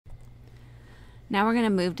Now we're going to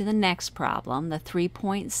move to the next problem, the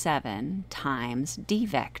 3.7 times d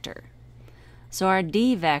vector. So our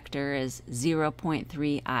d vector is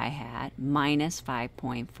 0.3 I hat minus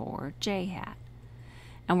 5.4 j hat.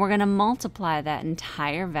 And we're going to multiply that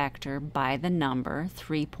entire vector by the number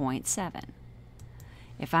 3.7.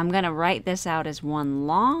 If I'm going to write this out as one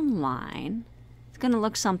long line, it's going to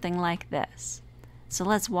look something like this. So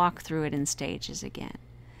let's walk through it in stages again.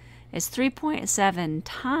 It's 3.7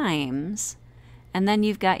 times, and then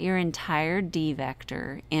you've got your entire d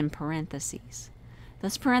vector in parentheses.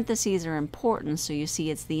 Those parentheses are important, so you see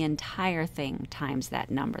it's the entire thing times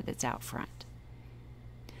that number that's out front.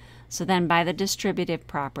 So then by the distributive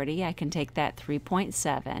property, I can take that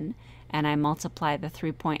 3.7 and I multiply the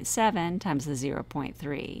 3.7 times the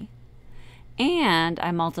 0.3, and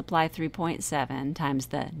I multiply 3.7 times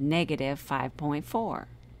the negative 5.4.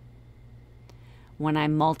 When I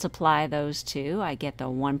multiply those two, I get the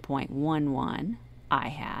 1.11 I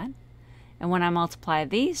hat. And when I multiply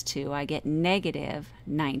these two, I get negative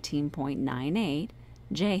 19.98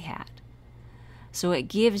 j hat. So it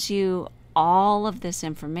gives you all of this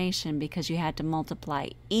information because you had to multiply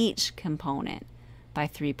each component by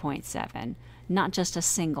 3.7, not just a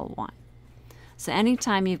single one. So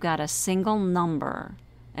anytime you've got a single number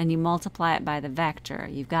and you multiply it by the vector,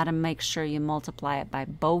 you've got to make sure you multiply it by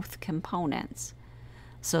both components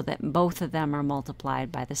so that both of them are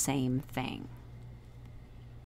multiplied by the same thing.